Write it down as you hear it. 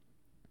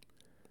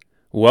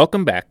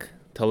Welcome back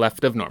to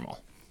Left of Normal,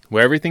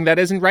 where everything that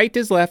isn't right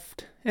is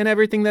left, and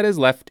everything that is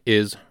left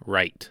is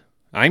right.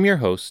 I'm your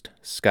host,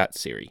 Scott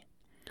Seary.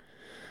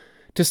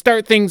 To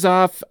start things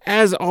off,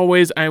 as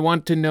always, I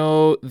want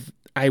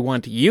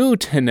you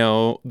to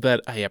know that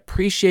I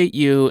appreciate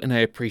you and I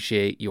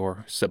appreciate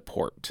your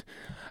support.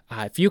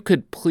 If you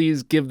could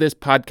please give this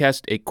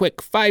podcast a quick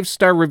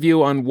 5-star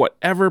review on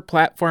whatever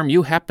platform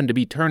you happen to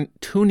be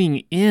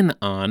tuning in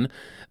on,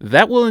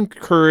 that will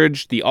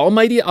encourage the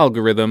almighty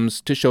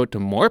algorithms to show it to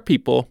more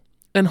people,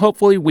 and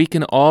hopefully we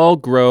can all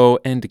grow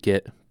and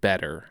get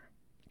better.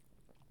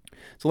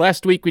 So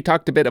last week we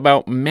talked a bit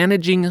about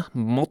managing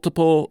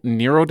multiple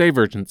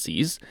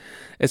neurodivergencies,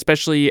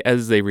 especially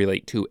as they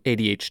relate to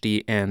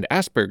ADHD and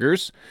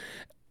Asperger's.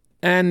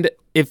 And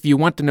if you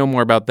want to know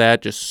more about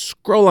that, just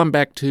scroll on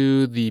back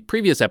to the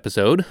previous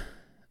episode.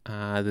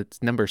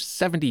 That's number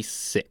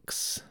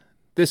 76.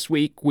 This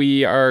week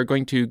we are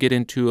going to get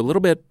into a little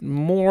bit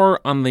more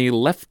on the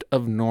left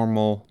of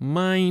normal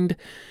mind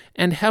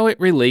and how it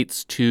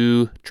relates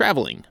to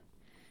traveling.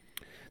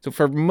 So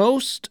for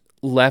most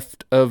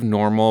left of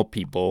normal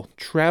people,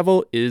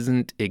 travel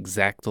isn't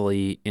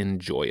exactly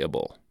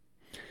enjoyable.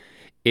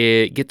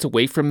 It gets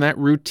away from that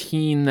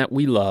routine that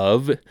we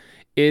love.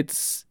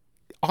 It's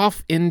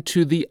off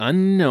into the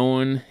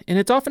unknown, and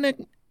it's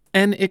often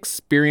an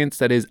experience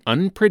that is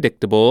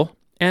unpredictable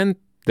and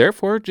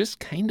therefore just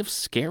kind of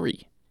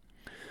scary.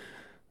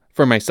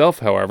 For myself,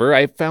 however,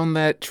 I found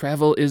that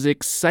travel is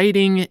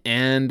exciting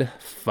and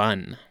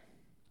fun.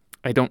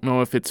 I don't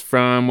know if it's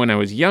from when I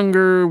was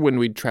younger, when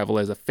we'd travel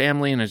as a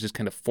family and I was just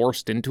kind of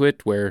forced into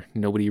it, where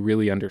nobody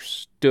really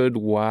understood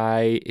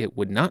why it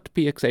would not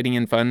be exciting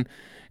and fun.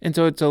 And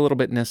so it's a little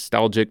bit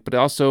nostalgic, but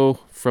also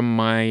from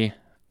my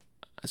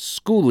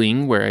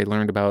schooling, where I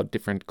learned about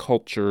different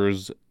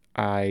cultures,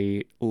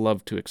 I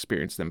love to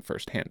experience them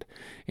firsthand.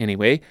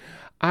 Anyway,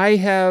 I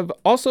have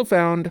also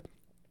found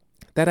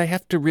that I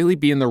have to really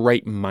be in the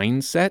right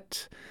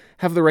mindset,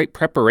 have the right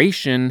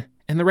preparation,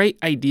 and the right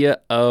idea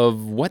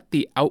of what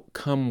the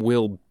outcome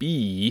will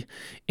be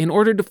in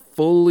order to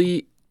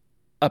fully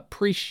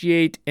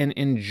appreciate and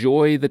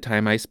enjoy the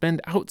time I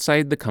spend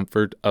outside the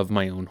comfort of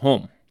my own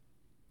home.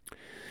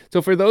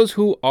 So for those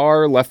who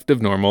are left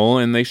of normal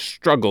and they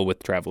struggle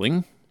with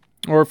traveling,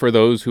 or for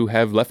those who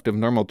have left of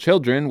normal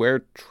children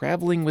where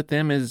traveling with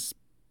them is,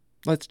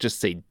 let's just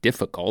say,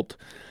 difficult,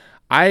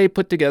 I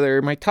put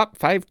together my top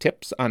 5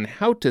 tips on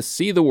how to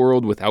see the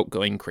world without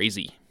going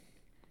crazy.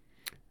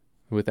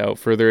 Without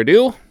further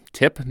ado,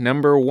 tip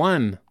number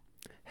 1,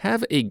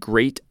 have a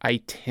great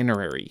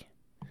itinerary.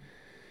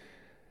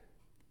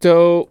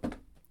 So,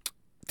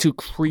 to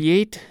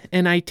create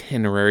an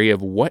itinerary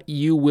of what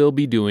you will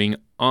be doing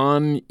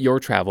on your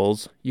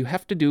travels, you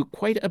have to do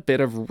quite a bit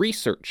of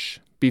research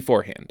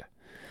beforehand.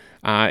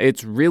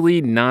 It's really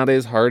not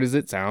as hard as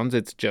it sounds.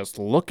 It's just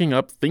looking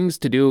up things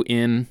to do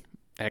in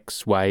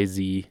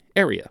XYZ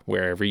area,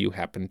 wherever you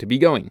happen to be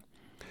going.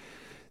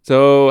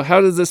 So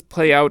how does this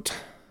play out?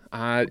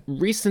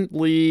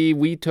 Recently,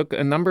 we took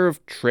a number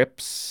of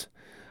trips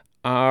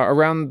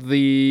around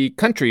the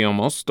country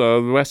almost,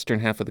 the western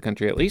half of the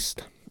country at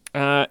least.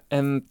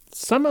 And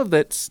some of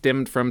that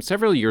stemmed from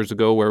several years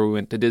ago where we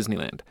went to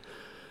Disneyland.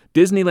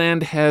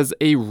 Disneyland has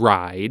a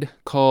ride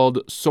called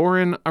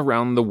Soarin'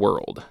 Around the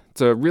World.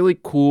 It's a really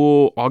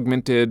cool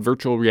augmented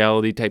virtual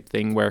reality type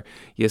thing where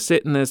you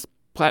sit in this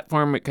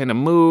platform, it kind of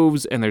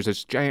moves, and there's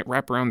this giant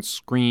wraparound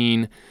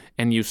screen,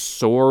 and you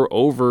soar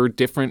over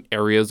different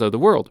areas of the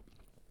world.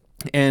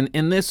 And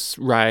in this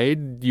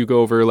ride, you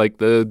go over like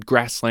the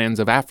grasslands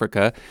of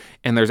Africa,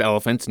 and there's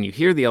elephants, and you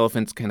hear the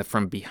elephants kind of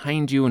from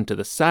behind you and to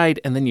the side,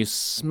 and then you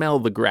smell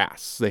the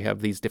grass. They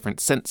have these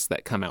different scents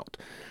that come out.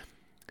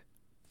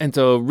 And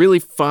so really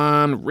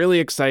fun, really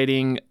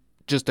exciting,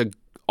 just a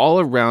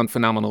all-around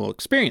phenomenal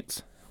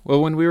experience.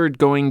 Well, when we were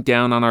going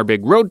down on our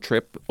big road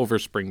trip over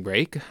spring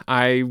break,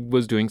 I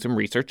was doing some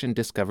research and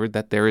discovered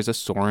that there is a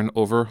Soarin'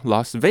 over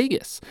Las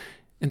Vegas.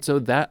 And so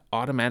that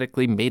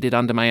automatically made it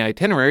onto my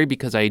itinerary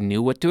because I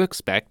knew what to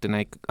expect and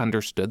I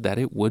understood that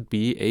it would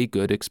be a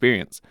good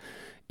experience.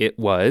 It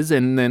was,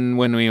 and then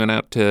when we went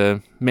out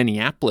to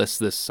Minneapolis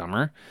this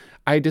summer,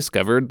 I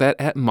discovered that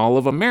at Mall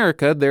of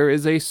America there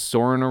is a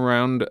Soarin'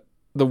 Around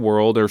the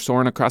World or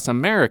Soarin' Across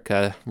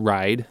America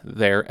ride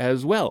there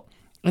as well.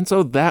 And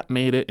so that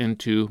made it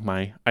into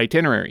my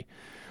itinerary.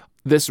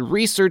 This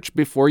research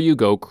before you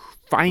go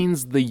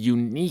finds the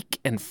unique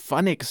and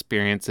fun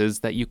experiences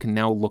that you can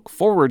now look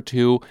forward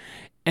to,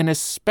 and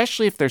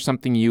especially if there's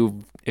something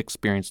you've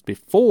experienced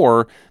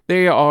before,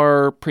 they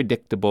are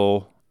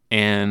predictable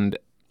and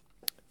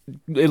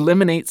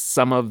eliminate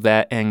some of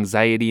that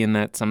anxiety and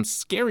that some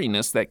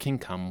scariness that can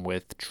come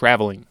with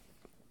traveling.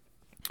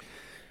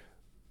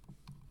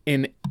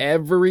 In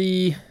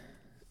every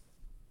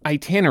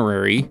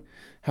itinerary,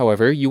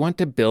 however, you want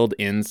to build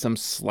in some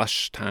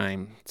slush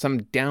time, some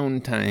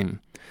downtime.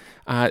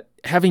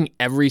 Having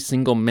every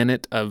single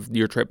minute of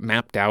your trip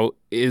mapped out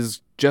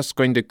is just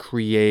going to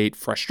create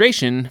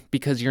frustration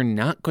because you're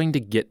not going to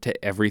get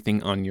to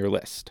everything on your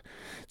list.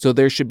 So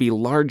there should be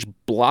large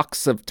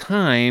blocks of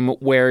time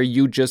where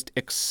you just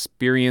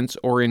experience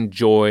or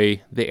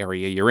enjoy the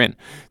area you're in.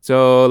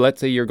 So let's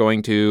say you're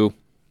going to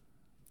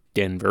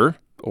Denver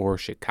or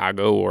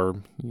Chicago or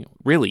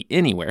really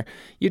anywhere.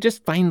 You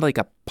just find like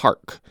a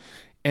park.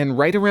 And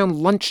right around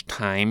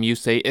lunchtime, you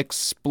say,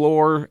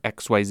 explore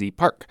XYZ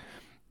Park.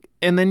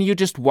 And then you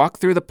just walk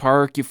through the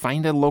park, you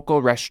find a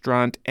local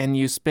restaurant, and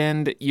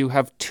you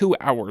have 2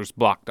 hours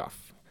blocked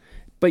off.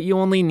 But you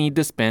only need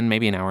to spend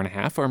maybe an hour and a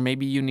half, or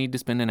maybe you need to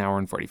spend an hour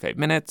and 45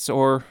 minutes,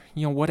 or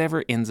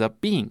whatever ends up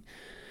being.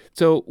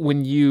 So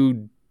when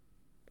you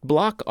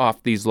block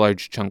off these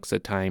large chunks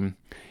of time,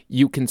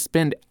 you can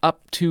spend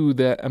up to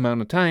the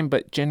amount of time,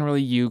 but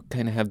generally you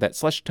kind of have that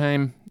slush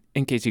time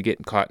in case you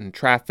get caught in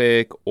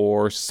traffic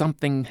or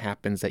something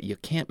happens that you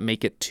can't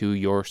make it to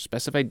your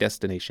specified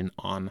destination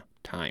on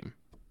time.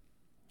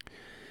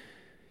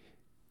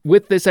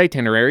 With this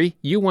itinerary,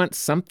 you want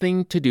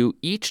something to do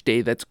each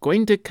day that's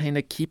going to kind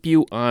of keep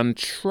you on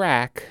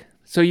track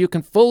so you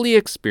can fully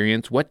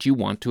experience what you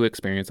want to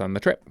experience on the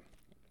trip.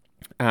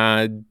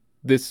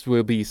 This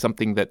will be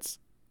something that's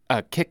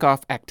a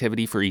kickoff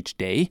activity for each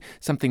day,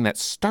 something that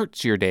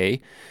starts your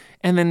day,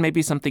 and then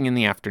maybe something in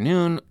the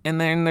afternoon,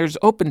 and then there's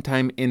open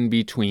time in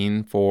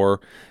between for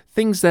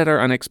things that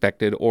are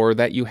unexpected or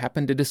that you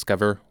happen to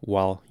discover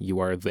while you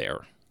are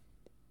there.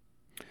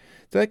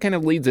 So that kind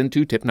of leads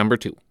into tip number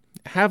 2.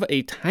 Have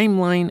a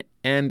timeline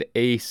and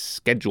a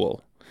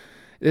schedule.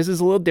 This is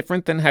a little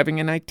different than having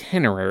an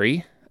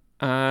itinerary.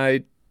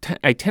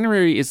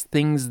 Itinerary is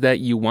things that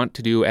you want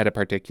to do at a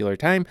particular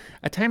time.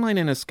 A timeline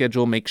and a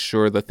schedule make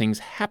sure the things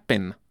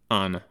happen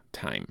on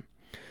time.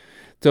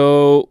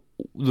 So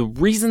the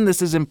reason this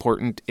is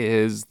important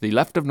is the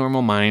left of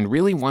normal mind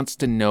really wants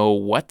to know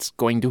what's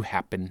going to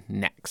happen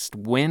next.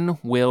 When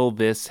will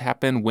this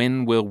happen?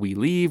 When will we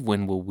leave?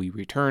 When will we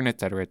return?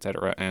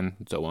 Etc., and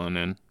so on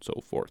and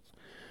so forth.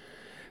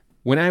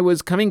 When I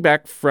was coming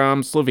back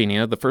from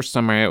Slovenia, the first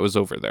summer I was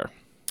over there,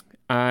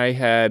 I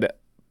had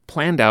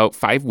planned out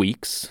 5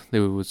 weeks.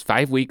 There was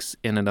 5 weeks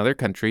in another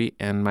country,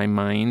 and my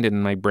mind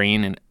and my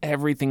brain and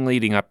everything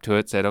leading up to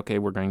it said, okay,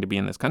 we're going to be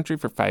in this country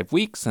for 5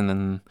 weeks, and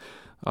then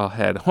I'll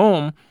head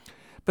home.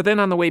 But then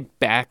on the way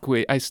back,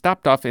 I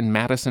stopped off in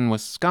Madison,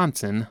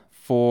 Wisconsin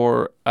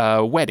for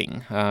a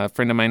wedding. A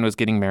friend of mine was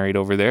getting married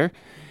over there,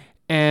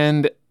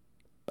 and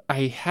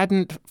I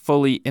hadn't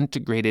fully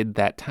integrated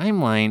that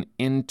timeline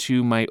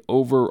into my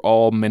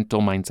overall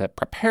mental mindset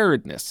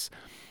preparedness.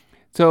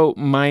 So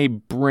my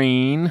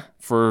brain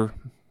for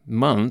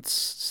months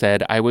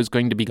said I was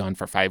going to be gone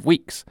for 5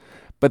 weeks.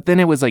 But then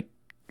it was like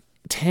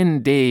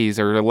 10 days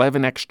or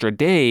 11 extra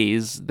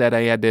days that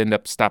I had to end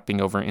up stopping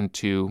over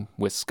into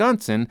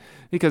Wisconsin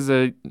because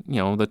the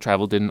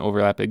travel didn't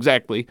overlap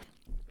exactly.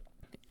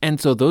 And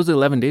so those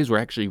 11 days were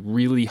actually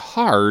really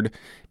hard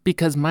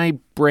because my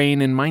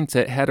brain and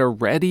mindset had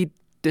already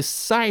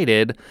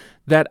decided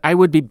that I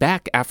would be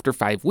back after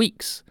 5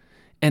 weeks.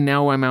 And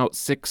now I'm out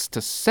 6 to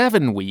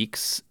 7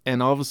 weeks,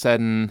 and all of a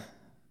sudden,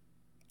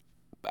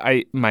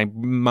 my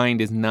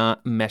mind is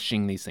not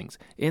meshing these things.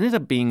 It ended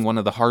up being one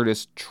of the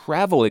hardest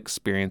travel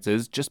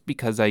experiences just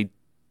because I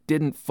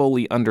didn't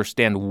fully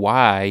understand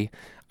why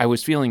I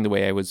was feeling the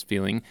way I was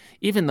feeling,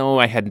 even though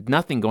I had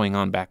nothing going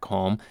on back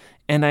home.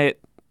 And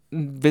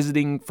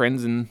visiting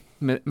friends in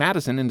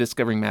Madison and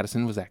discovering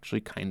Madison was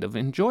actually kind of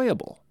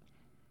enjoyable.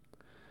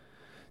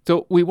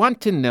 So we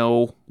want to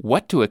know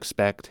what to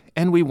expect,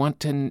 and we want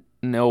to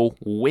know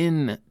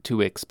when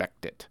to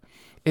expect it.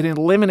 It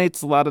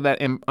eliminates a lot of that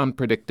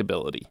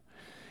unpredictability.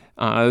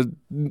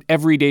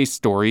 Everyday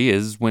story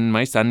is when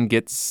my son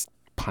gets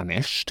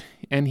punished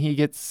and he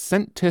gets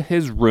sent to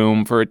his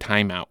room for a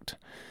timeout.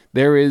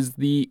 There is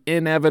the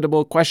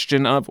inevitable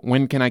question of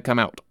when can I come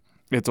out?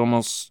 It's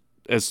almost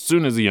as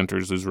soon as he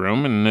enters his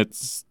room, and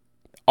it's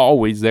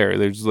always there.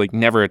 There's like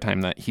never a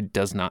time that he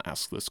does not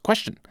ask this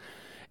question.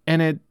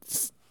 And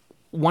it's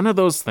one of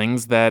those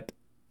things that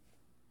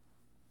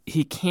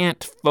he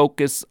can't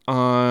focus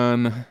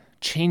on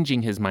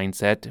changing his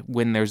mindset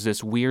when there's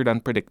this weird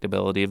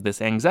unpredictability of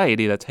this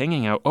anxiety that's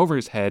hanging out over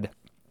his head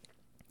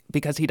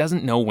because he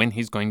doesn't know when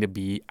he's going to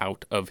be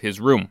out of his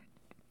room.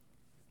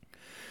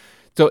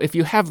 So if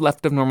you have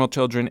left of normal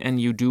children and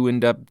you do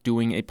end up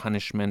doing a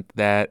punishment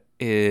that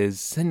is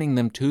sending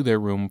them to their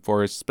room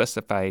for a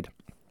specified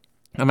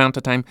amount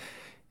of time,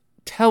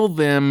 tell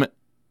them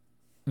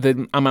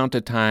the amount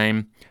of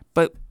time,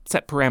 but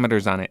set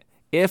parameters on it.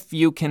 If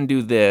you can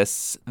do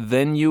this,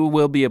 then you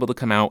will be able to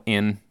come out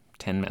in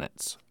 10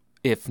 minutes.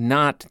 If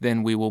not,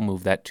 then we will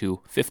move that to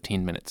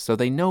 15 minutes. So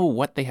they know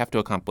what they have to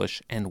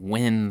accomplish and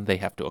when they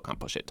have to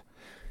accomplish it.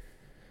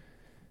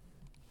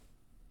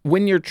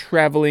 When you're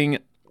traveling,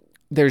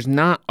 there's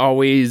not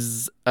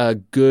always a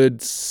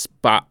good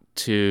spot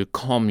to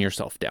calm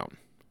yourself down.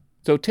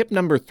 So tip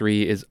number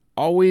 3 is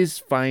always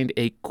find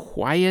a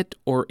quiet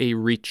or a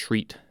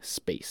retreat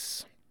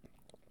space.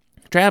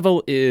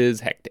 Travel is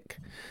hectic.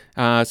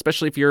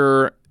 especially if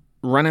you're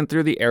running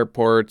through the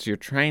airports, you're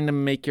trying to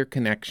make your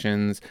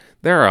connections.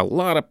 There are a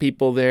lot of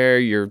people there.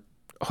 You're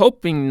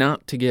hoping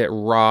not to get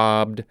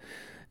robbed.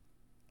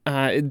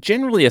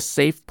 Generally a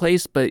safe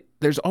place, but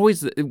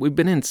we've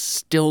been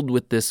instilled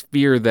with this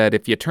fear that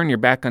if you turn your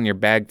back on your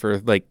bag for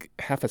like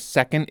half a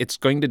second, it's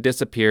going to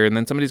disappear and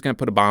then somebody's going to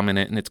put a bomb in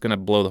it and it's going to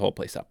blow the whole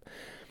place up.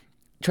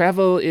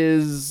 Travel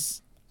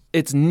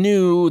it's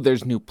new,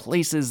 there's new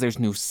places, there's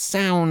new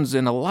sounds,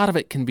 and a lot of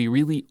it can be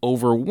really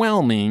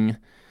overwhelming,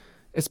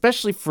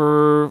 especially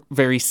for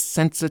very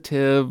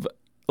sensitive,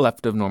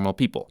 left of normal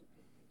people.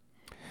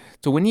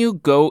 So when you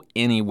go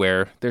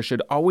anywhere, there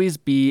should always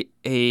be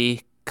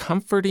a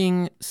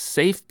comforting,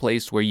 safe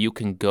place where you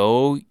can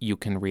go, you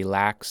can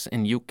relax,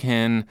 and you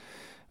can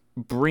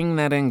bring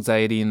that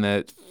anxiety and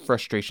that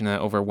frustration,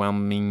 that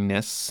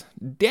overwhelmingness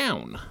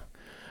down.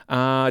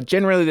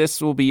 Generally,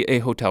 this will be a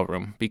hotel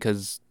room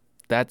because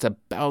that's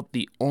about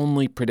the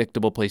only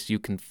predictable place you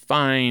can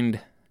find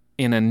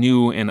in a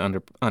new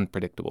and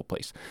unpredictable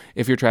place.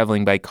 If you're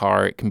traveling by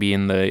car, it can be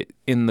in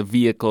the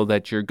vehicle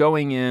that you're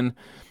going in.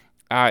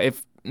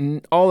 If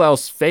all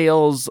else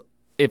fails,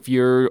 if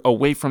you're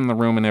away from the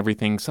room and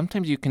everything,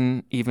 sometimes you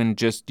can even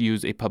just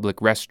use a public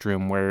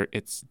restroom where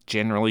it's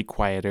generally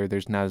quieter.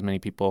 There's not as many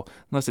people.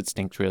 Unless it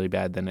stinks really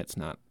bad, then it's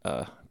not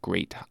a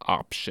great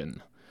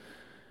option.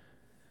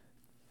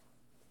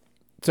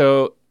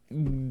 So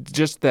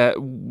just that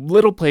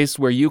little place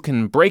where you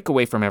can break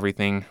away from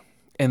everything,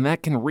 and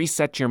that can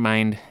reset your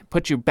mind,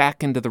 put you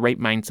back into the right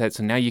mindset,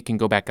 so now you can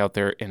go back out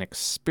there and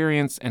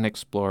experience and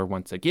explore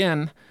once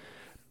again.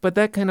 But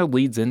that kind of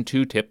leads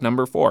into tip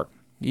number 4.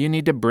 You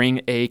need to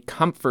bring a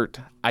comfort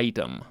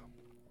item.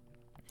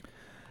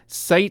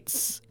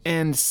 Sights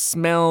and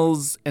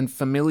smells and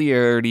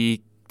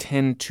familiarity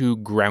tend to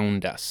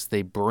ground us.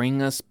 They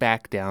bring us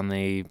back down.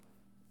 They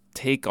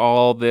take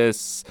all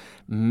this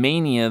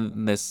mania,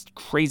 this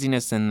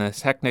craziness, and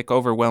this hectic,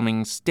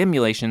 overwhelming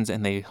stimulations,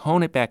 and they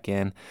hone it back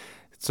in.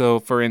 So,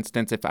 for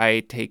instance, if I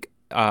take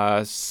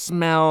a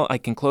smell, I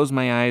can close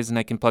my eyes and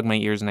I can plug my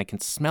ears and I can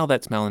smell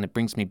that smell, and it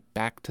brings me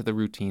back to the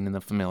routine and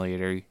the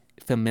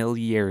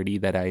familiarity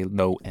that I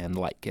know and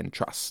like and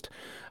trust.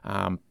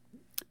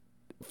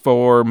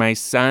 For my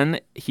son,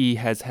 he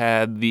has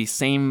had the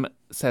same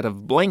set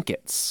of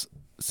blankets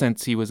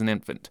since he was an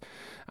infant.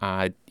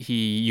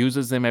 He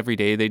uses them every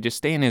day. They just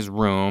stay in his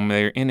room.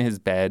 They're in his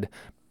bed,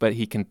 but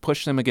he can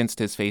push them against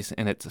his face,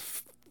 and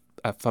it's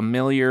a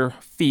familiar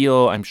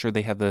feel. I'm sure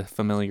they have the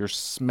familiar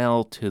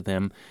smell to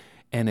them,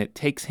 and it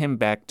takes him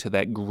back to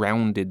that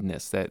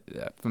groundedness, that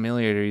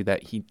familiarity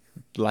that he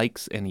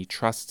likes and he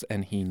trusts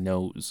and he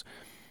knows.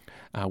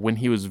 When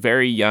he was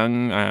very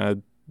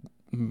young,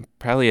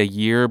 probably a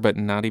year, but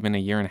not even a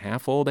year and a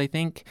half old, I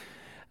think,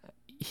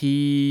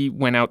 he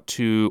went out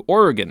to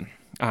Oregon.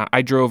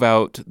 I drove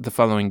out the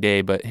following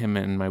day, but him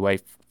and my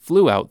wife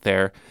flew out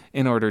there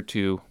in order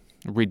to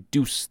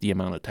reduce the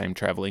amount of time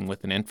traveling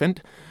with an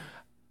infant.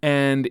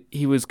 And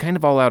he was kind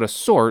of all out of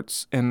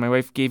sorts, and my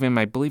wife gave him,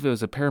 I believe it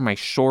was a pair of my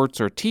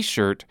shorts or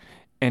t-shirt,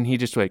 and he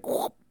just like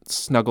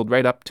snuggled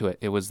right up to it.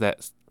 It was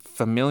that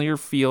familiar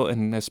feel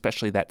and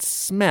especially that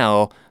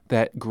smell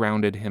that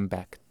grounded him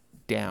back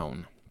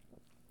down.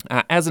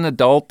 As an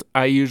adult,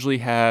 I usually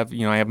have,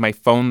 I have my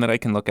phone that I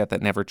can look at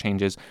that never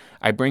changes.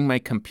 I bring my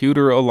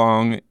computer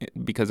along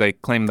because I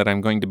claim that I'm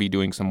going to be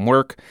doing some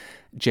work.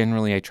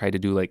 Generally, I try to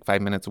do like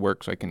 5 minutes of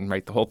work so I can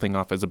write the whole thing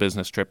off as a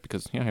business trip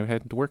because, I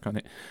had to work on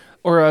it.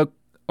 Or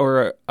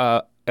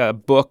a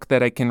book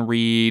that I can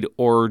read,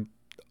 or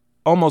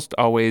almost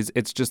always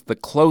it's just the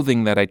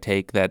clothing that I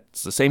take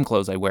that's the same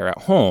clothes I wear at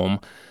home.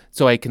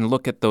 So I can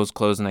look at those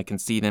clothes and I can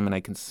see them and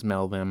I can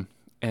smell them.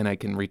 And I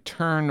can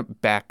return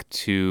back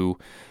to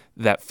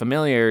that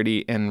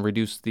familiarity and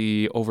reduce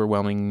the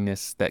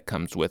overwhelmingness that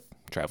comes with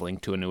traveling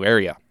to a new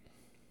area.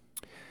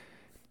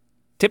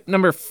 Tip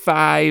number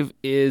 5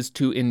 is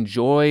to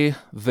enjoy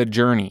the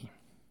journey.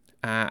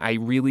 I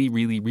really,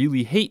 really,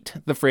 really hate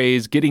the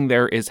phrase, getting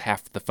there is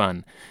half the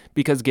fun,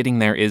 because getting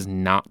there is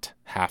not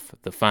half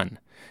the fun.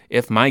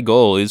 If my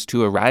goal is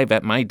to arrive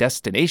at my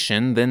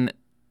destination, then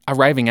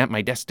arriving at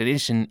my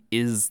destination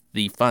is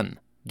the fun.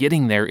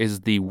 Getting there is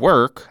the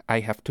work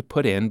I have to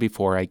put in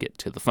before I get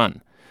to the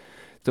fun.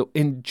 So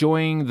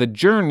enjoying the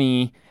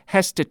journey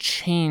has to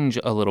change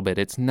a little bit.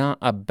 It's not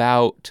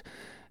about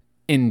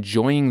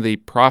enjoying the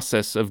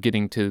process of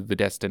getting to the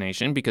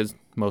destination, because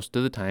most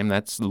of the time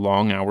that's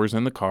long hours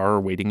in the car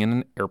or waiting in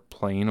an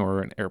airplane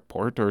or an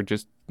airport or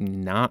just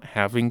not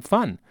having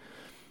fun.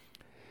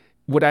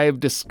 What I have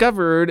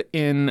discovered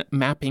in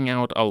mapping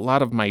out a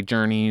lot of my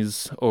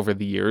journeys over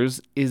the years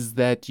is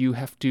that you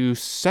have to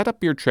set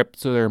up your trip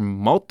so there are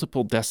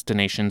multiple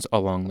destinations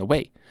along the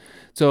way.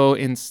 So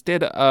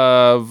instead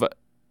of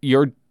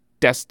your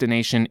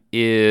destination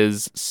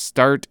is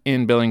start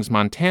in Billings,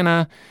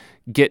 Montana,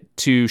 get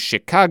to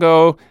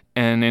Chicago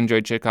and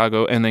enjoy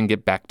Chicago, and then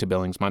get back to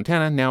Billings,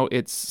 Montana. Now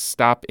it's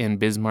stop in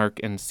Bismarck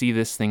and see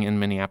this thing in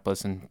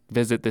Minneapolis and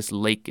visit this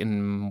lake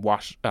in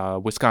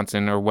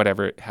Wisconsin or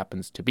whatever it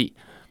happens to be.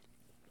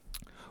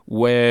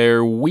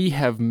 Where we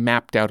have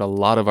mapped out a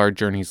lot of our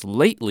journeys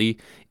lately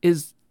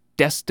is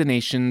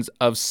destinations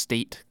of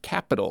state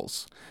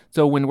capitals.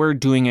 So when we're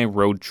doing a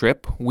road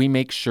trip, we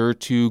make sure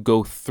to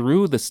go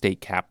through the state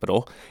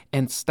capital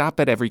and stop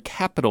at every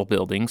capitol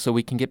building so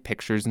we can get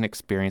pictures and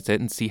experience it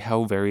and see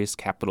how various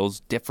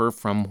capitals differ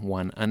from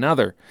one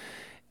another.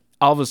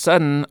 All of a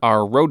sudden,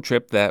 our road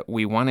trip that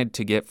we wanted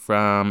to get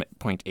from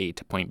point A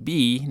to point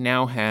B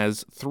now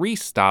has 3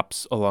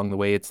 stops along the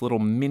way. It's little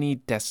mini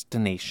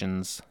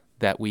destinations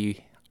that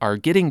we are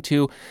getting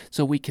to,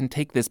 so we can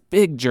take this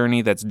big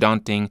journey that's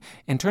daunting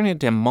and turn it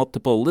into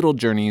multiple little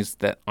journeys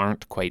that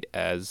aren't quite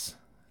as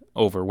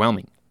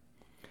overwhelming.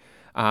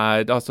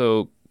 It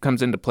also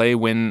comes into play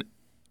when,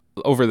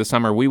 over the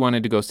summer, we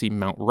wanted to go see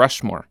Mount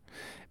Rushmore.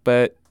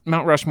 But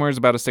Mount Rushmore is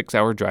about a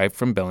 6-hour drive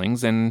from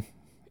Billings, and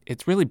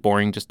it's really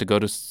boring just to go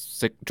to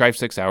drive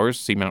 6 hours,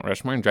 see Mount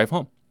Rushmore, and drive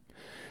home.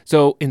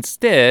 So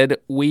instead,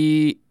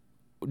 we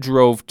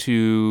drove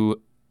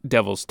to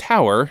Devil's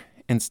Tower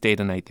and stayed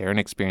a night there and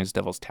experienced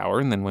Devil's Tower.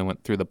 And then we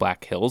went through the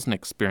Black Hills and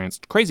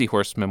experienced Crazy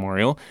Horse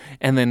Memorial.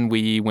 And then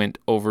we went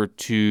over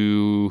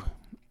to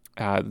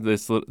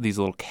these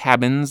little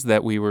cabins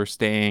that we were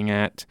staying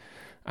at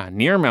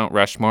near Mount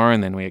Rushmore.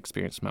 And then we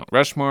experienced Mount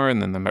Rushmore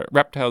and then the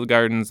Reptile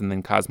Gardens and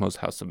then Cosmo's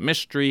House of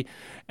Mystery.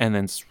 And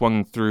then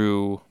swung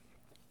through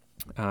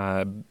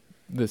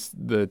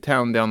the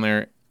town down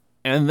there.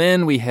 And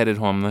then we headed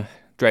home. The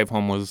drive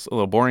home was a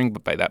little boring,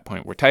 but by that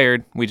point we're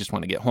tired. We just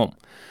want to get home.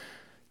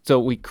 So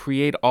we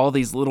create all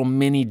these little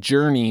mini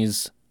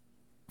journeys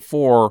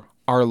for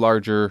our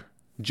larger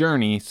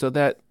journey so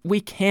that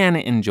we can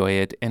enjoy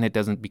it and it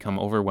doesn't become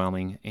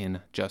overwhelming in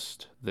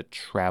just the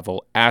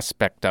travel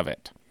aspect of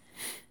it.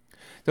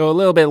 So a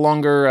little bit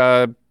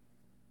longer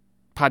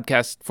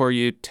podcast for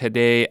you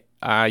today.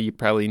 You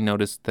probably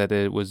noticed that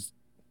it was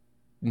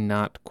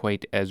not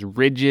quite as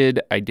rigid.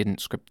 I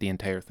didn't script the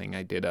entire thing.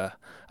 I did a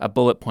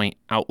bullet point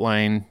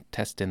outline,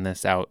 testing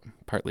this out,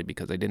 partly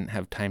because I didn't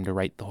have time to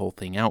write the whole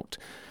thing out.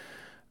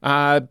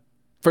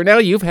 For now,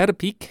 you've had a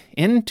peek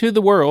into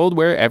the world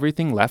where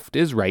everything left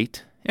is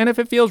right, and if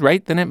it feels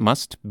right, then it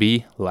must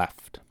be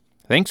left.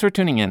 Thanks for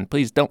tuning in.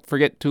 Please don't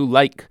forget to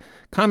like,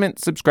 comment,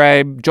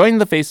 subscribe, join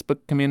the Facebook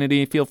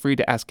community. Feel free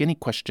to ask any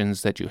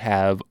questions that you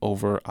have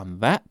over on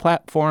that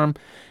platform.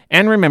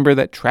 And remember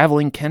that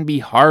traveling can be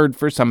hard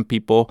for some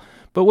people,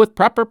 but with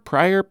proper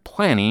prior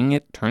planning,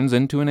 it turns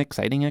into an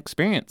exciting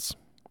experience.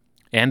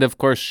 And of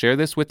course, share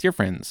this with your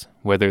friends,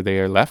 whether they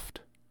are left,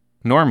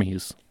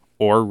 normies,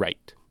 or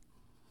right.